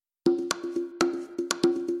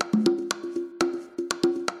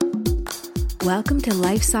Welcome to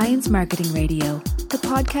Life Science Marketing Radio, the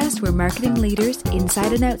podcast where marketing leaders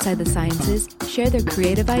inside and outside the sciences share their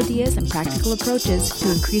creative ideas and practical approaches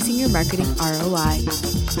to increasing your marketing ROI.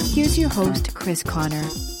 Here's your host, Chris Connor.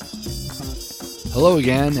 Hello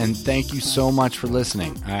again, and thank you so much for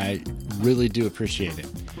listening. I really do appreciate it.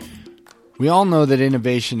 We all know that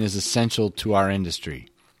innovation is essential to our industry.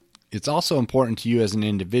 It's also important to you as an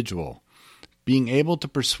individual. Being able to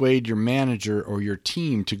persuade your manager or your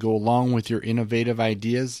team to go along with your innovative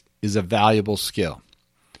ideas is a valuable skill.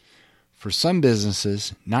 For some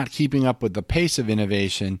businesses, not keeping up with the pace of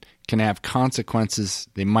innovation can have consequences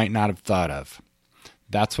they might not have thought of.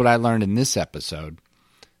 That's what I learned in this episode.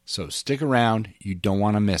 So stick around, you don't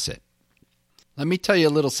want to miss it. Let me tell you a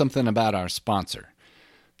little something about our sponsor.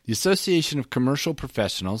 The Association of Commercial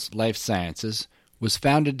Professionals, Life Sciences, was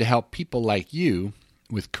founded to help people like you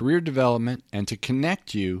with career development and to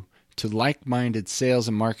connect you to like-minded sales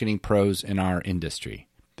and marketing pros in our industry.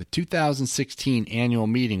 The 2016 annual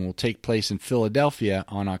meeting will take place in Philadelphia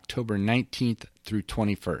on October 19th through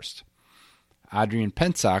 21st. Adrian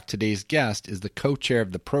Pencak, today's guest, is the co-chair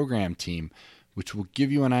of the program team, which will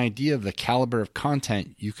give you an idea of the caliber of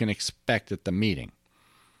content you can expect at the meeting.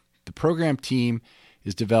 The program team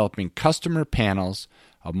is developing customer panels,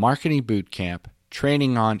 a marketing boot camp,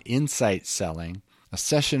 training on insight selling, a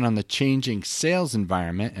session on the changing sales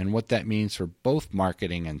environment and what that means for both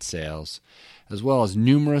marketing and sales, as well as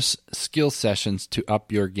numerous skill sessions to up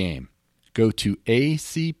your game. Go to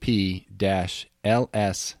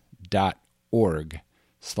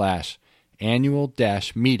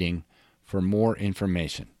acp-ls.org/annual-meeting for more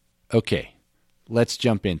information. Okay, let's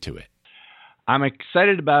jump into it. I'm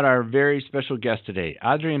excited about our very special guest today.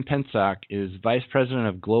 Adrian Pencak is Vice President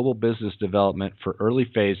of Global Business Development for Early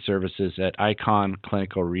Phase Services at Icon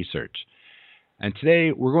Clinical Research. And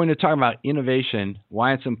today we're going to talk about innovation,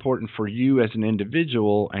 why it's important for you as an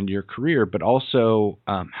individual and your career, but also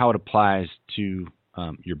how it applies to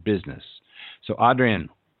your business. So Adrian,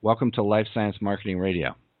 welcome to Life Science Marketing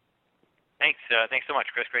Radio. Thanks so much,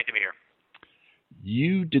 Chris. Great to be here.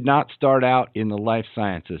 You did not start out in the life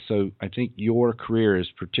sciences, so I think your career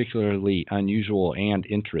is particularly unusual and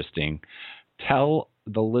interesting. Tell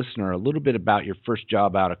the listener a little bit about your first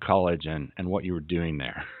job out of college and what you were doing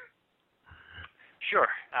there. Sure.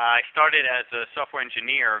 I started as a software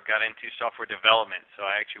engineer, got into software development. So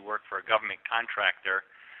I actually worked for a government contractor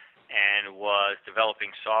and was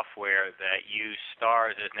developing software that used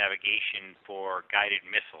stars as navigation for guided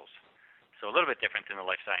missiles. So a little bit different in the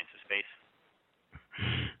life sciences space.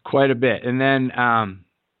 Quite a bit. And then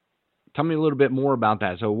tell me a little bit more about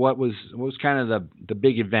that. So what was kind of the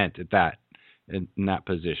big event at that in that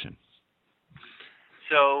position?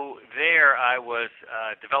 So there I was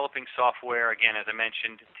developing software, again, as I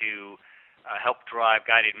mentioned, to help drive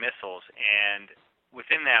guided missiles. And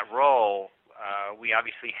within that role, we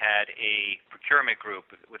obviously had a procurement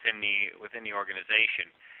group within the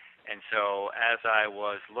organization. And so as I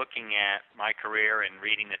was looking at my career and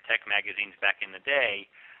reading the tech magazines back in the day,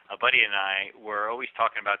 a buddy and I were always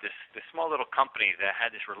talking about this small little company that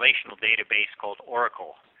had this relational database called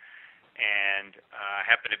Oracle. And I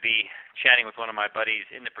happened to be chatting with one of my buddies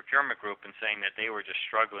in the procurement group and saying that they were just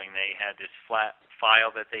struggling. They had this flat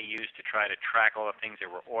file that they used to try to track all the things they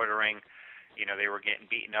were ordering. You know, they were getting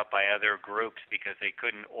beaten up by other groups because they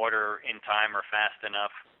couldn't order in time or fast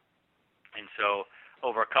enough. And so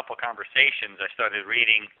over a couple conversations, I started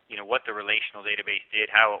reading, what the relational database did,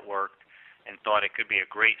 how it worked, and thought it could be a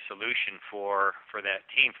great solution for that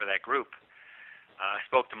team, for that group. I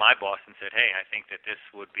spoke to my boss and said, hey, I think that this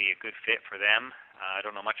would be a good fit for them. I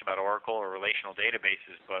don't know much about Oracle or relational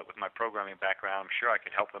databases, but with my programming background, I'm sure I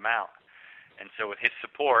could help them out. And so with his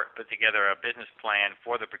support, put together a business plan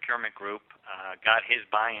for the procurement group, got his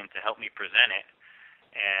buy-in to help me present it.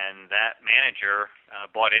 And that manager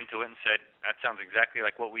bought into it and said, that sounds exactly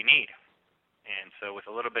like what we need. And so with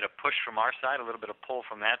a little bit of push from our side, a little bit of pull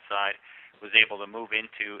from that side, was able to move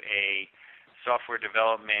into a software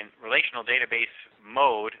development relational database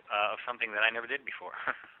mode of something that I never did before.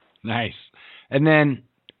 Nice. And then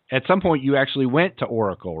at some point you actually went to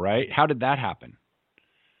Oracle, right? How did that happen?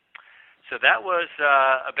 So that was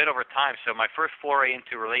a bit over time. So my first foray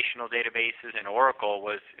into relational databases and Oracle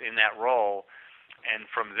was in that role. And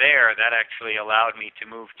from there, that actually allowed me to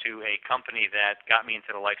move to a company that got me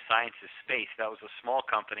into the life sciences space. That was a small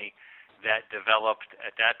company that developed,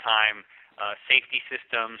 at that time, safety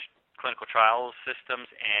systems, clinical trials systems,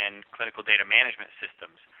 and clinical data management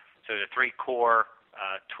systems. So the three core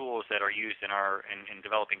tools that are used in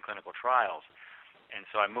developing clinical trials. And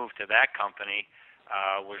so I moved to that company,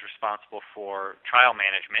 was responsible for trial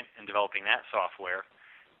management and developing that software.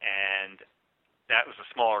 And that was a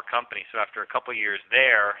smaller company. So after a couple of years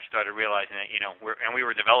there, I started realizing that, we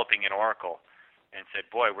were developing in Oracle, and said,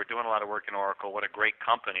 boy, we're doing a lot of work in Oracle. What a great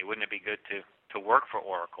company. Wouldn't it be good to work for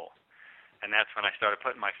Oracle? And that's when I started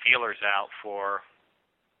putting my feelers out for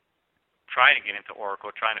trying to get into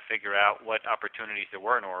Oracle, trying to figure out what opportunities there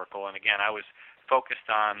were in Oracle. And again, I was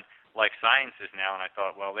focused on life sciences now, and I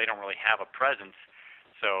thought, well, they don't really have a presence.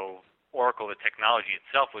 So Oracle, the technology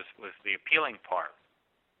itself, was the appealing part.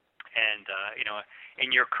 And, in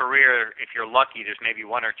your career, if you're lucky, there's maybe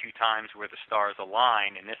one or two times where the stars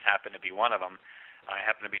align, and this happened to be one of them. I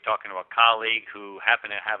happened to be talking to a colleague who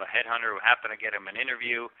happened to have a headhunter who happened to get him an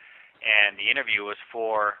interview, and the interview was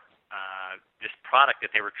for this product that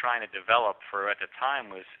they were trying to develop for, at the time,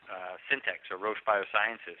 was Syntex, or Roche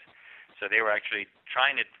Biosciences. So they were actually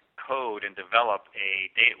trying to code and develop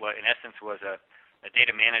what in essence was a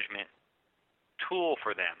data management tool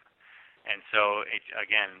for them. And so,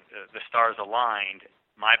 the stars aligned.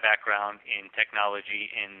 My background in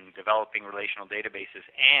technology, in developing relational databases,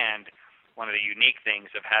 and one of the unique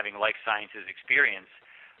things of having life sciences experience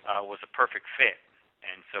was a perfect fit.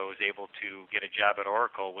 And so I was able to get a job at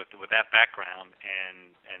Oracle with that background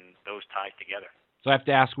and those ties together. So I have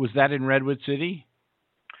to ask, was that in Redwood City?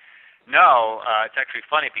 No, it's actually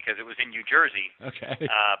funny because it was in New Jersey. Okay.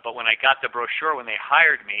 But when I got the brochure, when they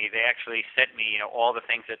hired me, they actually sent me, all the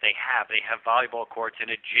things that they have. They have volleyball courts and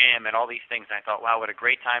a gym and all these things. And I thought, wow, what a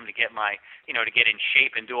great time to get to get in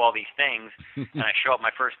shape and do all these things. And I show up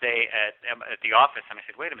my first day at the office, and I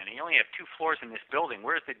said, wait a minute, you only have 2 floors in this building.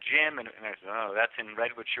 Where's the gym? And I said, oh, that's in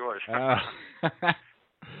Redwood Shores. Well,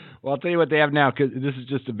 I'll tell you what they have now, because this is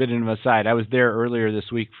just a bit of an aside. I was there earlier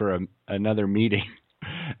this week for another meeting.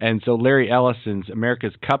 And so Larry Ellison's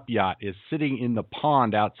America's Cup yacht is sitting in the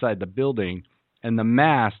pond outside the building, and the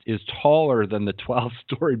mast is taller than the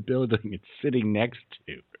 12-story building it's sitting next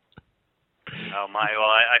to. Oh, my. Well,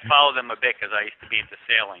 I follow them a bit because I used to be into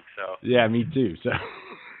sailing. So yeah, me too. So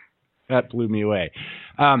that blew me away.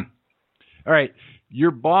 All right.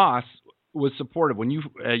 Your boss was supportive when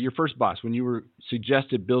your first boss, when you were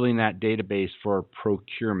suggested building that database for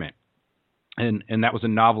procurement. And that was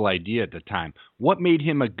a novel idea at the time. What made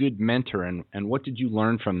him a good mentor, and what did you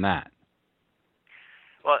learn from that?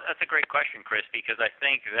 Well, that's a great question, Chris, because I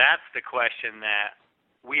think that's the question that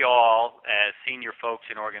we all, as senior folks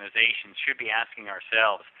in organizations, should be asking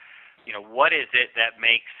ourselves. What is it that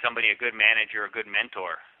makes somebody a good manager, a good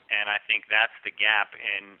mentor? And I think that's the gap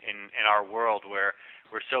in our world, where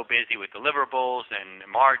we're so busy with deliverables and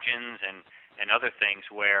margins and other things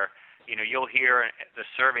where you'll hear the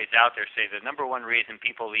surveys out there say the number one reason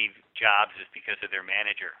people leave jobs is because of their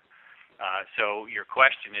manager. So your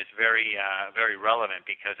question is very, very relevant,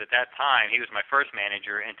 because at that time he was my first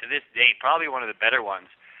manager, and to this day probably one of the better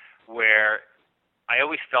ones, where I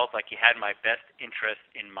always felt like he had my best interest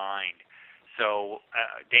in mind. So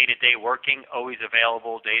day-to-day working, always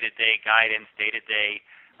available, day-to-day guidance, day-to-day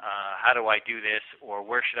how do I do this, or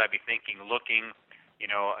where should I be thinking, looking.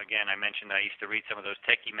 Again, I mentioned I used to read some of those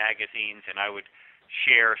techie magazines, and I would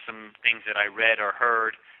share some things that I read or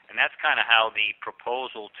heard, and that's kind of how the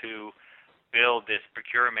proposal to build this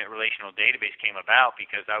procurement relational database came about,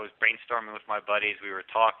 because I was brainstorming with my buddies, we were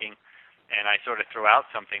talking, and I sort of threw out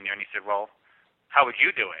something there, and he said, well, how would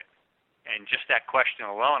you do it? And just that question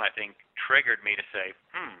alone, I think, triggered me to say,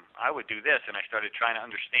 I would do this, and I started trying to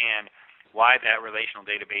understand why that relational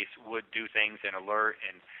database would do things and alert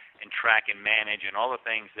and track and manage and all the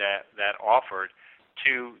things that offered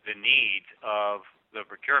to the needs of the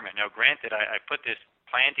procurement. Now, granted, I put this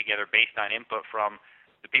plan together based on input from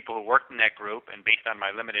the people who worked in that group and based on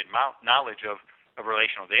my limited knowledge of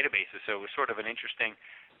relational databases. So it was sort of an interesting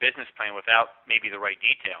business plan without maybe the right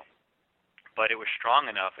detail. But it was strong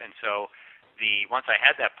enough, and so once I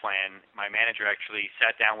had that plan, my manager actually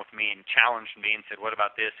sat down with me and challenged me and said, what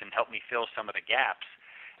about this, and helped me fill some of the gaps.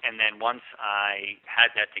 And then once I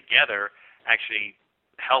had that together, actually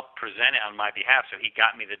helped present it on my behalf. So he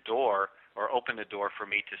got me the door, or opened the door for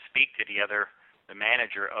me to speak to the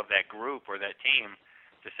manager of that group or that team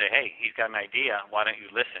to say, hey, he's got an idea, why don't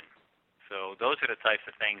you listen? So those are the types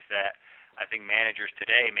of things that I think managers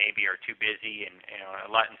today maybe are too busy, and a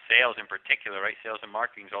lot in sales in particular, right? Sales and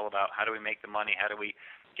marketing is all about how do we make the money, how do we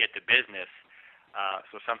get the business.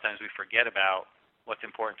 So sometimes we forget about what's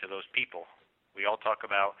important to those people. We all talk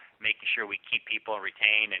about making sure we keep people and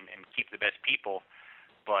retain and keep the best people,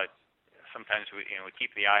 but sometimes we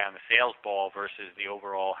keep the eye on the sales ball versus the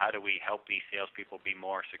overall how do we help these salespeople be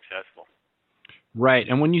more successful. Right.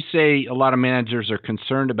 And when you say a lot of managers are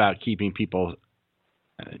concerned about keeping people,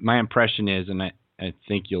 my impression is, and I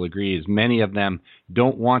think you'll agree, is many of them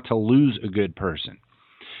don't want to lose a good person.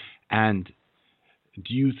 And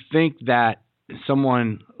do you think that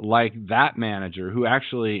someone like that manager who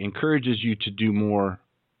actually encourages you to do more,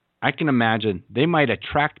 I can imagine they might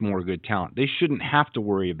attract more good talent. They shouldn't have to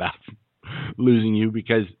worry about losing you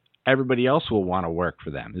because everybody else will want to work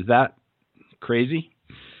for them. Is that crazy?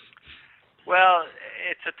 Well,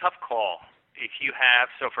 it's a tough call. If you have,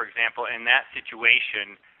 so for example, in that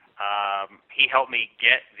situation, he helped me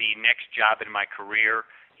get the next job in my career.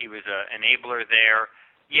 He was an enabler there.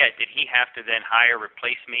 Yeah, did he have to then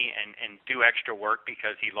replace me and do extra work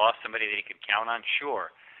because he lost somebody that he could count on?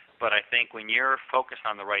 Sure. But I think when you're focused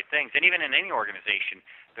on the right things, and even in any organization,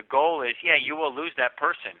 the goal is, yeah, you will lose that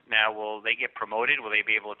person. Now, will they get promoted? Will they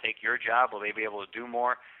be able to take your job? Will they be able to do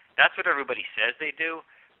more? That's what everybody says they do.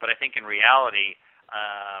 But I think in reality,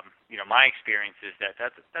 my experience is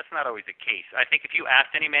that's not always the case. I think if you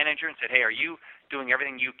asked any manager and said, hey, are you doing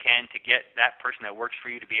everything you can to get that person that works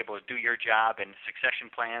for you to be able to do your job and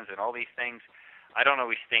succession plans and all these things, I don't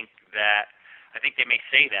always think that. I think they may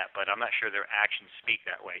say that, but I'm not sure their actions speak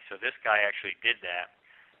that way. So this guy actually did that,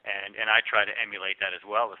 and I try to emulate that as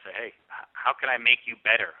well to say, hey, how can I make you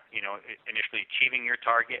better? Initially achieving your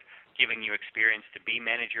target, giving you experience to be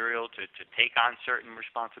managerial, to take on certain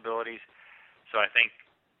responsibilities. So I think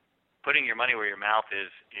putting your money where your mouth is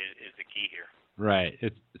the key here. Right.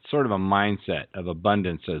 It's sort of a mindset of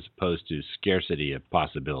abundance as opposed to scarcity of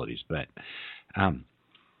possibilities. But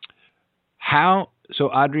So,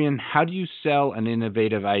 Adrian, how do you sell an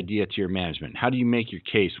innovative idea to your management? How do you make your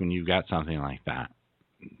case when you've got something like that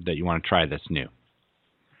you want to try that's new?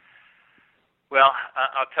 Well,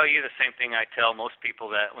 I'll tell you the same thing I tell most people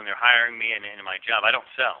that when they're hiring me and in my job, I don't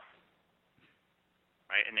sell.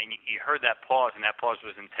 Right? And then you heard that pause, and that pause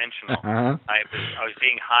was intentional. Uh-huh. I was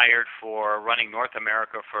being hired for running North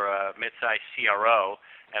America for a mid-sized CRO,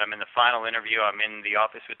 and I'm in the final interview. I'm in the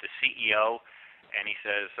office with the CEO, and he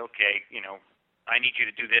says, okay, I need you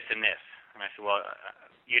to do this and this. And I said, well,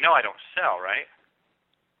 I don't sell, right?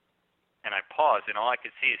 And I paused, and all I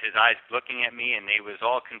could see is his eyes looking at me, and they was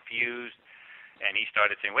all confused. And he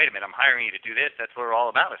started saying, wait a minute, I'm hiring you to do this. That's what we're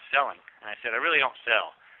all about, is selling. And I said, I really don't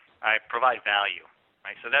sell. I provide value.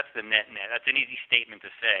 Right? So that's the net. That's an easy statement to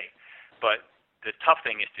say. But the tough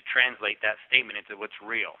thing is to translate that statement into what's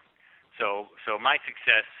real. So my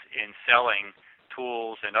success in selling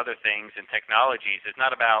tools and other things and technologies is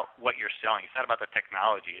not about what you're selling. It's not about the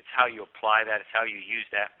technology. It's how you apply that. It's how you use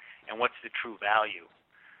that. And what's the true value.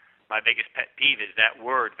 My biggest pet peeve is that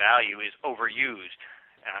word value is overused.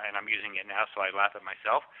 And I'm using it now, so I laugh at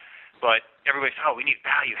myself. But everybody says, we need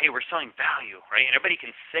value. Hey, we're selling value, right? And everybody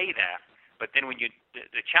can say that. But then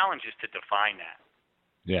the challenge is to define that.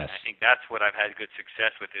 Yes. And I think that's what I've had good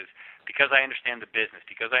success with is because I understand the business,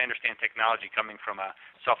 because I understand technology coming from a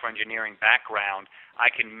software engineering background,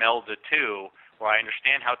 I can meld the two where I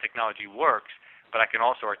understand how technology works, but I can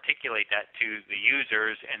also articulate that to the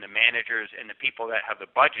users and the managers and the people that have the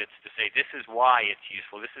budgets to say, this is why it's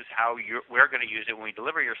useful, this is how we're going to use it when we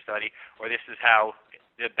deliver your study, or this is how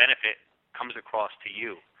the benefit comes across to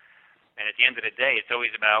you. And at the end of the day, it's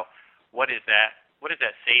always about what is that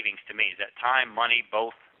savings to me? Is that time, money,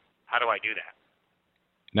 both? How do I do that?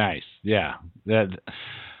 Nice. Yeah.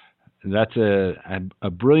 That's a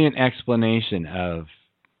brilliant explanation of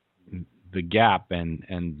the gap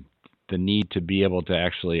and the need to be able to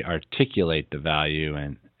actually articulate the value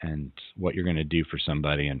and what you're going to do for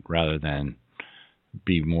somebody, and rather than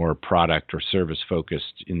be more product or service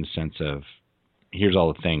focused in the sense of here's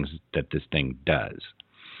all the things that this thing does.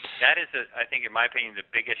 That is, I think, in my opinion, the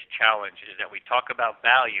biggest challenge is that we talk about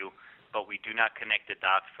value, but we do not connect the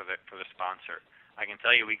dots for the sponsor. I can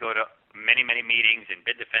tell you we go to many, many meetings and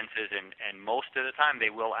bid defenses, and most of the time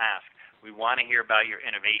they will ask, we want to hear about your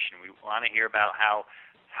innovation. We want to hear about how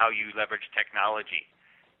you leverage technology.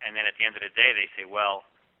 And then at the end of the day, they say, well,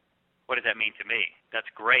 what does that mean to me? That's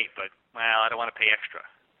great, but, I don't want to pay extra.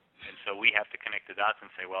 And so we have to connect the dots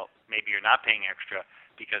and say, well, maybe you're not paying extra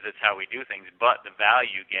because it's how we do things, but the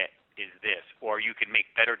value you get is this. Or you can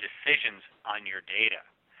make better decisions on your data.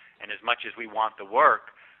 And as much as we want the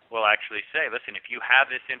work, we'll actually say, listen, if you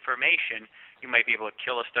have this information, you might be able to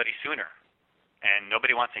kill a study sooner. And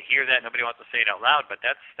nobody wants to hear that. Nobody wants to say it out loud, but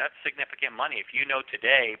that's significant money. If you know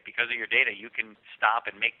today, because of your data, you can stop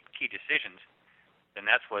and make key decisions, then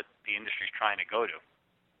that's what the industry's trying to go to.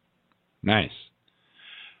 Nice.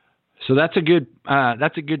 So that's a good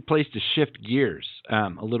place to shift gears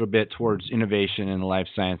a little bit towards innovation in the life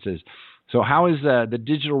sciences. So how is the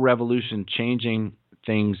digital revolution changing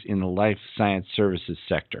things in the life science services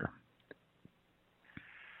sector?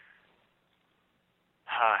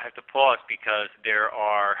 I have to pause because there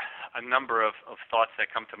are a number of thoughts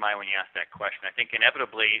that come to mind when you ask that question. I think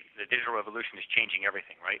inevitably the digital revolution is changing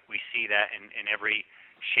everything, right? We see that in every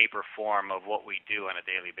shape or form of what we do on a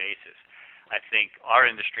daily basis. I think our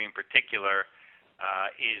industry in particular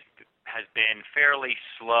has been fairly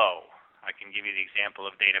slow. I can give you the example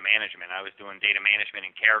of data management. I was doing data management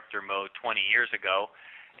in character mode 20 years ago,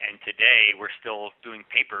 and today we're still doing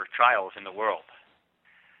paper trials in the world.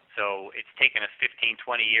 So it's taken us 15,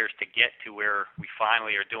 20 years to get to where we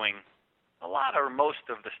finally are doing a lot or most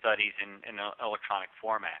of the studies in an electronic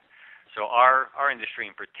format. So our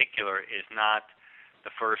industry in particular is not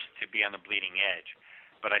the first to be on the bleeding edge.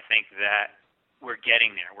 But I think that we're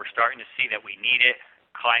getting there. We're starting to see that we need it.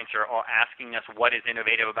 Clients are all asking us, what is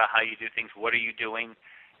innovative about how you do things? What are you doing?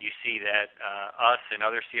 You see that us and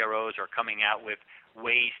other CROs are coming out with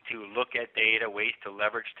ways to look at data, ways to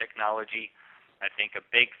leverage technology. I think a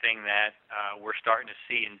big thing that we're starting to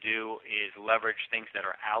see and do is leverage things that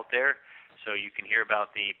are out there. So you can hear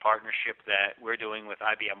about the partnership that we're doing with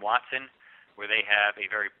IBM Watson, where they have a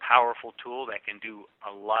very powerful tool that can do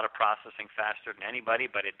a lot of processing faster than anybody,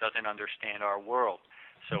 but it doesn't understand our world.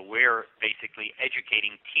 So we're basically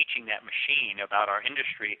educating, teaching that machine about our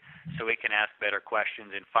industry so it can ask better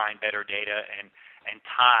questions and find better data and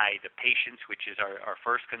tie the patients, which is our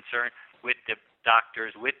first concern, with the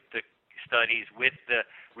doctors, with the studies, with the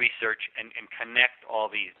research, and connect all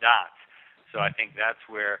these dots. So I think that's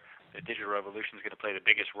where the digital revolution is going to play the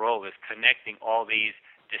biggest role, is connecting all these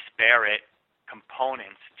disparate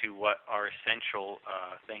components to what are essential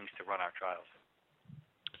things to run our trials.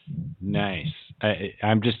 Nice.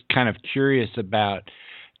 I'm just kind of curious about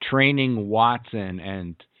training Watson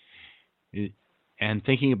and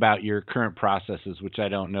thinking about your current processes, which I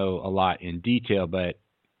don't know a lot in detail, but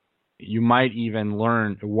you might even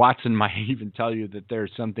learn, Watson might even tell you that there are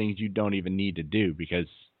some things you don't even need to do, because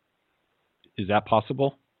is that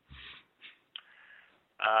possible?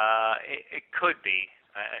 It could be.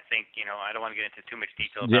 I think, I don't want to get into too much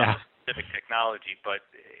detail about specific technology, but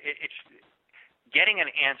it's getting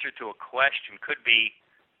an answer to a question could be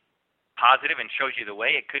positive and shows you the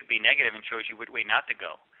way. It could be negative and shows you which way not to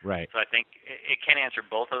go. Right. So I think it can answer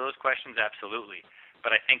both of those questions, absolutely.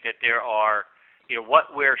 But I think that there are,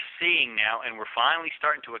 what we're seeing now, and we're finally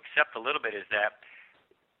starting to accept a little bit, is that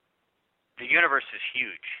the universe is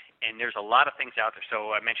huge, and there's a lot of things out there.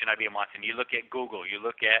 So I mentioned IBM Watson. You look at Google. You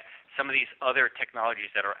look at some of these other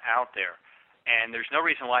technologies that are out there, and there's no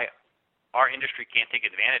reason why our industry can't take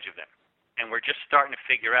advantage of them. And we're just starting to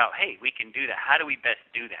figure out, hey, we can do that. How do we best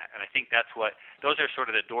do that? And I think those are sort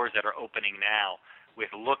of the doors that are opening now with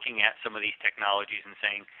looking at some of these technologies and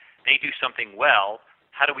saying, they do something well.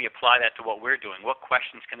 How do we apply that to what we're doing? What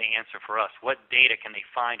questions can they answer for us? What data can they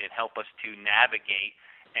find and help us to navigate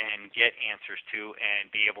and get answers to and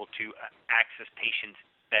be able to access patients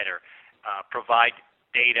better, provide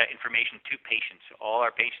data, information to patients. All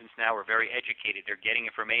our patients now are very educated. They're getting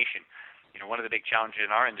information. One of the big challenges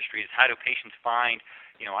in our industry is, how do patients find,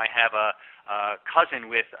 I have a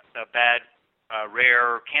cousin with a bad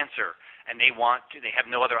rare cancer, and they have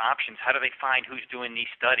no other options. How do they find who's doing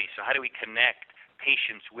these studies? So how do we connect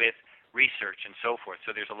patients with research and so forth?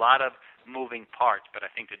 So there's a lot of moving parts, but I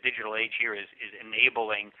think the digital age here is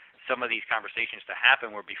enabling some of these conversations to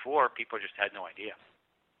happen where before people just had no idea.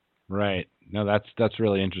 Right. No, that's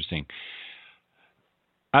really interesting.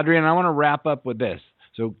 Adrian, I want to wrap up with this.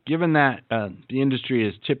 So given that the industry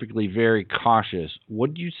is typically very cautious,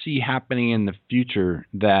 what do you see happening in the future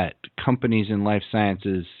that companies in life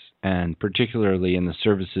sciences, and particularly in the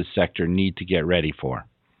services sector, need to get ready for?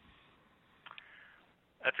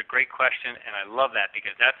 That's a great question, and I love that,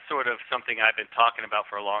 because that's sort of something I've been talking about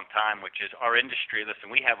for a long time, which is our industry.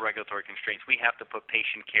 Listen, we have regulatory constraints. We have to put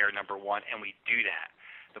patient care number one, and we do that.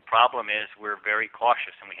 The problem is we're very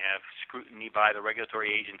cautious, and we have scrutiny by the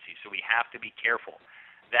regulatory agencies, so we have to be careful.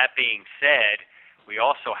 That being said, we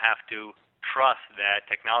also have to trust that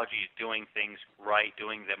technology is doing things right,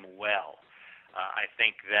 doing them well. I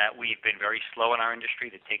think that we've been very slow in our industry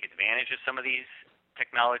to take advantage of some of these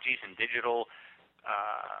technologies and digital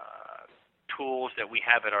tools that we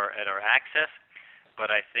have at our access. But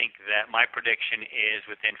I think that my prediction is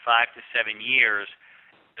within 5 to 7 years,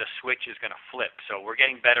 the switch is going to flip. So we're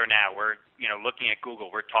getting better now. We're looking at Google.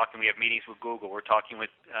 We have meetings with Google. We're talking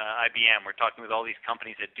with IBM. We're talking with all these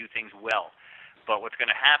companies that do things well. But what's going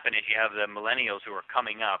to happen is you have the millennials who are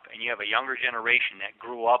coming up, and you have a younger generation that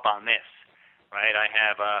grew up on this, right? I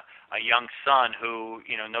have a young son who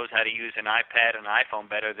knows how to use an iPad and an iPhone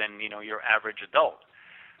better than your average adult.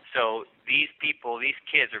 So these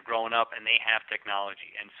kids are growing up and they have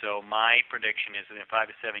technology. And so my prediction is that in 5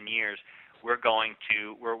 to 7 years,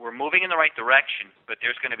 we're moving in the right direction, but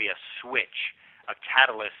there's going to be a switch, a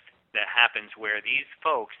catalyst that happens where these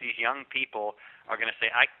folks, these young people, are going to say,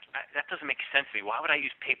 that doesn't make sense to me. Why would I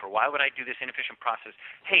use paper? Why would I do this inefficient process?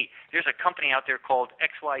 Hey, there's a company out there called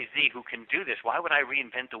XYZ who can do this. Why would I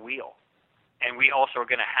reinvent the wheel? And we also are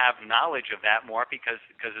going to have knowledge of that more because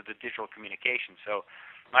of the digital communication. So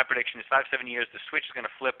my prediction is 5-7 years, the switch is going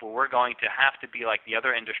to flip where we're going to have to be like the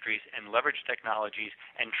other industries and leverage technologies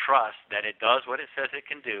and trust that it does what it says it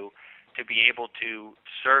can do to be able to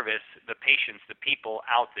service the patients, the people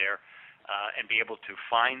out there, and be able to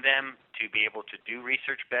find them, to be able to do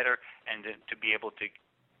research better, and to be able to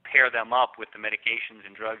pair them up with the medications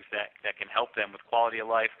and drugs that can help them with quality of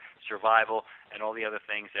life, survival, and all the other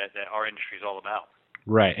things that our industry is all about.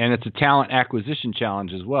 Right, and it's a talent acquisition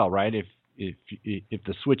challenge as well, right? If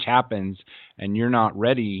the switch happens and you're not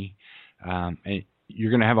ready,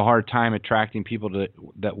 you're going to have a hard time attracting people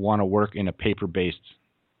that want to work in a paper-based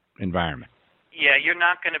environment. Yeah, you're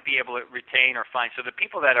not going to be able to retain or find. So the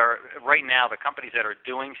people that are right now, the companies that are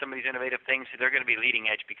doing some of these innovative things, they're going to be leading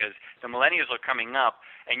edge because the millennials are coming up,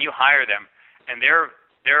 and you hire them, and they're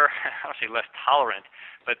I don't say less tolerant,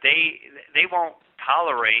 but they won't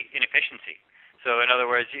tolerate inefficiency. So in other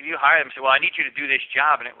words, if you hire them and say, well, I need you to do this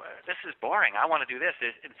job, and this is boring. I want to do this.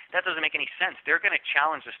 That doesn't make any sense. They're going to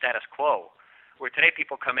challenge the status quo. Where today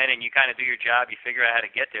people come in and you kind of do your job, you figure out how to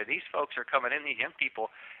get there. These folks are coming in, these young people,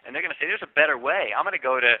 and they're going to say, there's a better way. I'm going to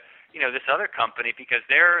go to this other company because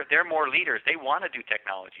they're more leaders. They want to do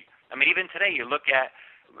technology. I mean, even today you look at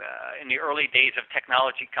in the early days of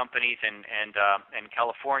technology companies and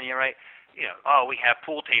California, right? We have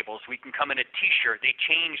pool tables. We can come in a T-shirt. They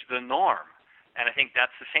changed the norm. And I think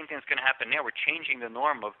that's the same thing that's going to happen now. We're changing the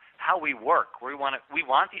norm of how we work. We want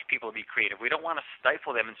these people to be creative. We don't want to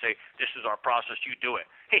stifle them and say, this is our process, you do it.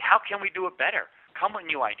 Hey, how can we do it better? Come with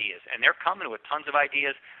new ideas. And they're coming with tons of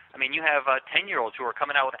ideas. I mean, you have 10-year-olds who are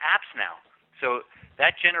coming out with apps now. So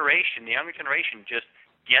that generation, the younger generation, just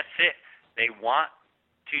gets it. They want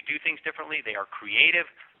to do things differently. They are creative.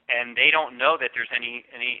 And they don't know that there's any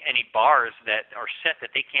bars that are set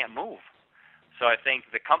that they can't move. So I think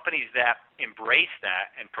the companies that embrace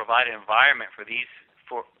that and provide an environment for these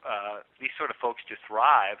sort of folks to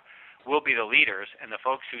thrive will be the leaders. And the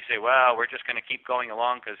folks who say, well, we're just going to keep going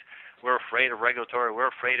along because we're afraid of regulatory, we're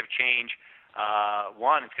afraid of change,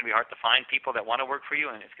 it's going to be hard to find people that want to work for you,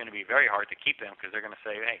 and it's going to be very hard to keep them because they're going to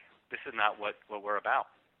say, hey, this is not what we're about.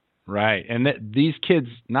 Right. And these kids,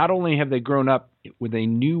 not only have they grown up with a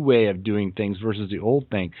new way of doing things versus the old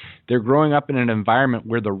thing, they're growing up in an environment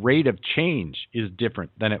where the rate of change is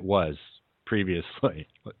different than it was previously.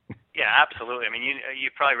 Yeah, absolutely. I mean,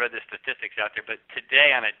 you've probably read the statistics out there, but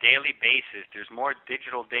today on a daily basis, there's more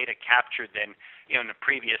digital data captured than in the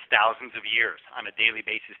previous thousands of years on a daily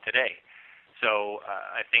basis today. So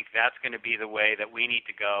I think that's going to be the way that we need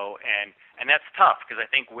to go, and that's tough because I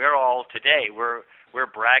think we're all today we're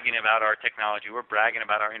bragging about our technology, we're bragging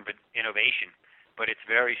about our innovation, but it's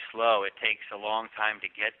very slow. It takes a long time to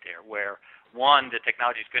get there. Where one, the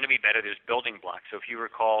technology is going to be better. There's building blocks. So if you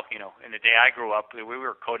recall, in the day I grew up, we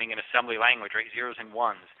were coding in assembly language, right, zeros and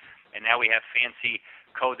ones, and now we have fancy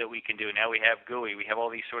code that we can do. Now we have GUI. We have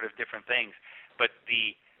all these sort of different things, but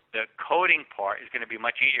the coding part is going to be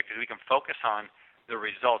much easier because we can focus on the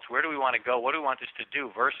results. Where do we want to go? What do we want this to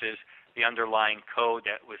do versus the underlying code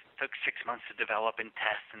that took 6 months to develop and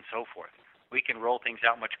test and so forth. We can roll things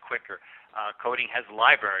out much quicker. Coding has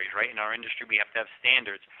libraries, right? In our industry, we have to have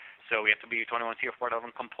standards. So we have to be 21 CFR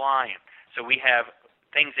 11 compliant. So we have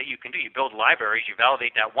things that you can do. You build libraries, you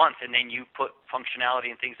validate that once, and then you put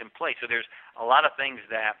functionality and things in place. So there's a lot of things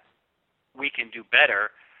that we can do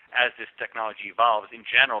better as this technology evolves. In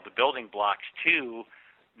general, the building blocks to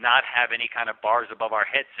not have any kind of bars above our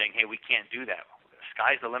head saying, hey, we can't do that. The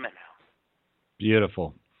sky's the limit now.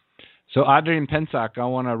 Beautiful. So Adrian Pencak, I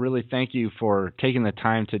want to really thank you for taking the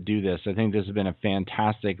time to do this. I think this has been a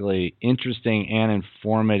fantastically interesting and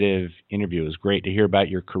informative interview. It was great to hear about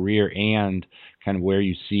your career and kind of where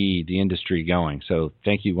you see the industry going. So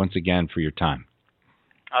thank you once again for your time.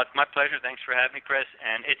 It's my pleasure. Thanks for having me, Chris.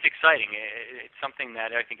 And it's exciting. It's something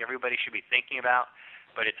that I think everybody should be thinking about,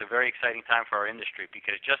 but it's a very exciting time for our industry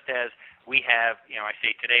because just as we have, I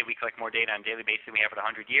say today we collect more data on a daily basis than we have for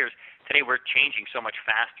 100 years, today we're changing so much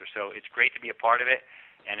faster. So it's great to be a part of it,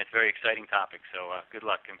 and it's a very exciting topic. So good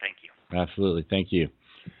luck, and thank you. Absolutely. Thank you.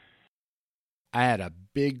 I had a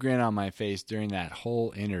big grin on my face during that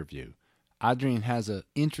whole interview. Adrian has an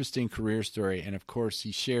interesting career story, and of course,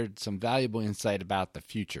 he shared some valuable insight about the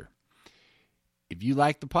future. If you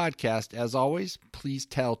like the podcast, as always, please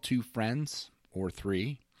tell 2 friends or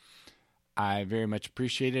 3. I very much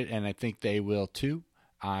appreciate it, and I think they will too.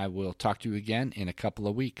 I will talk to you again in a couple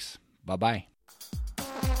of weeks. Bye-bye.